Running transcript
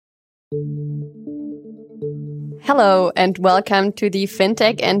Hello and welcome to the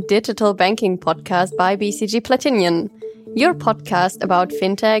FinTech and Digital Banking podcast by BCG Platinion, your podcast about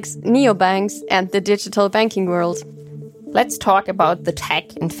fintechs, neobanks, and the digital banking world. Let's talk about the tech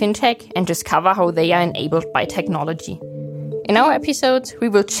and fintech and discover how they are enabled by technology. In our episodes, we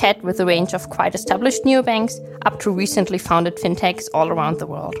will chat with a range of quite established neobanks up to recently founded fintechs all around the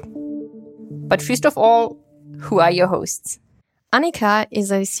world. But first of all, who are your hosts? Annika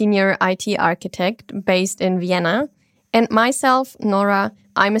is a senior IT architect based in Vienna, and myself, Nora,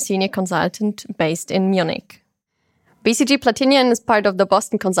 I'm a senior consultant based in Munich. BCG Platinion is part of the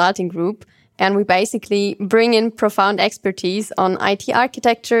Boston Consulting Group, and we basically bring in profound expertise on IT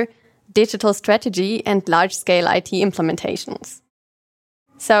architecture, digital strategy, and large-scale IT implementations.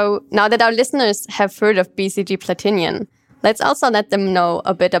 So now that our listeners have heard of BCG Platinion, let's also let them know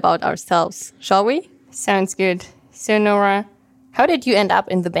a bit about ourselves, shall we? Sounds good. So Nora, how did you end up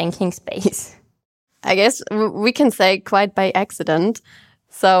in the banking space? I guess we can say quite by accident.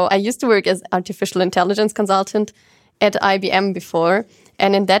 So I used to work as artificial intelligence consultant at IBM before.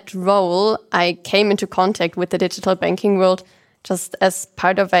 And in that role, I came into contact with the digital banking world just as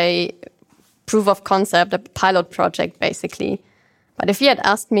part of a proof of concept, a pilot project, basically. But if you had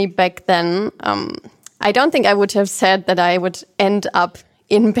asked me back then, I don't think I would have said that I would end up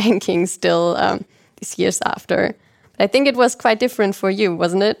in banking still these years after. I think it was quite different for you,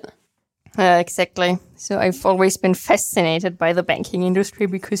 wasn't it? Exactly. So I've always been fascinated by the banking industry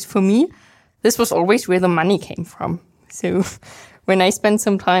because for me, this was always where the money came from. So when I spent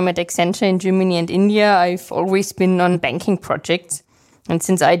some time at Accenture in Germany and India, I've always been on banking projects. And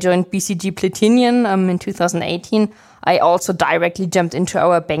since I joined BCG Platinion in 2018, I also directly jumped into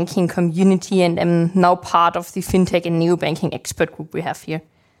our banking community and am now part of the fintech and neobanking expert group we have here.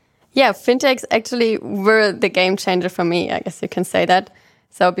 Yeah, fintechs actually were the game changer for me, I guess you can say that.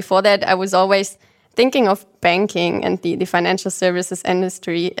 So before that, I was always thinking of banking and the financial services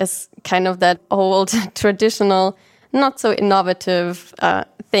industry as kind of that old, traditional, not so innovative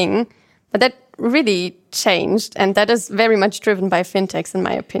thing. But that really changed, and that is very much driven by fintechs, in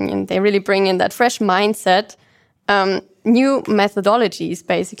my opinion. They really bring in that fresh mindset, new methodologies,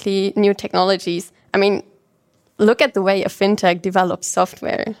 basically, new technologies. I mean, look at the way a fintech develops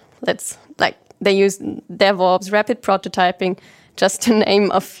software. They use DevOps, rapid prototyping, just to name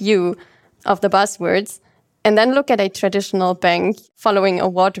a few of the buzzwords. And then look at a traditional bank following a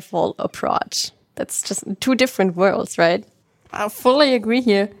waterfall approach. That's just two different worlds, right? I fully agree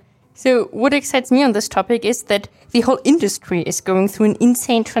here. So what excites me on this topic is that the whole industry is going through an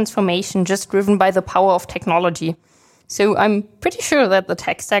insane transformation just driven by the power of technology. So I'm pretty sure that the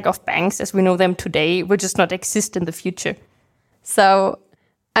tech stack of banks as we know them today will just not exist in the future. So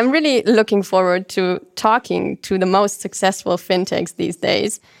I'm really looking forward to talking to the most successful fintechs these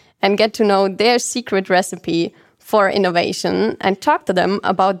days and get to know their secret recipe for innovation and talk to them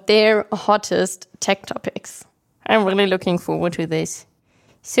about their hottest tech topics. I'm really looking forward to this.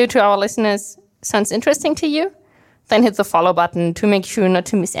 So to our listeners, sounds interesting to you? Then hit the follow button to make sure not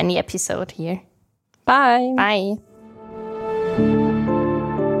to miss any episode here. Bye. Bye.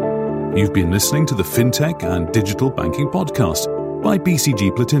 You've been listening to the FinTech and Digital Banking Podcast by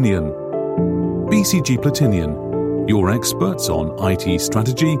BCG Platinion. BCG Platinion, your experts on IT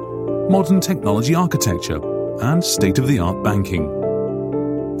strategy, modern technology architecture, and state-of-the-art banking.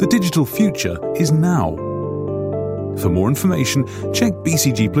 The digital future is now. For more information, check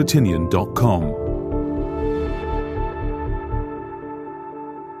bcgplatinion.com.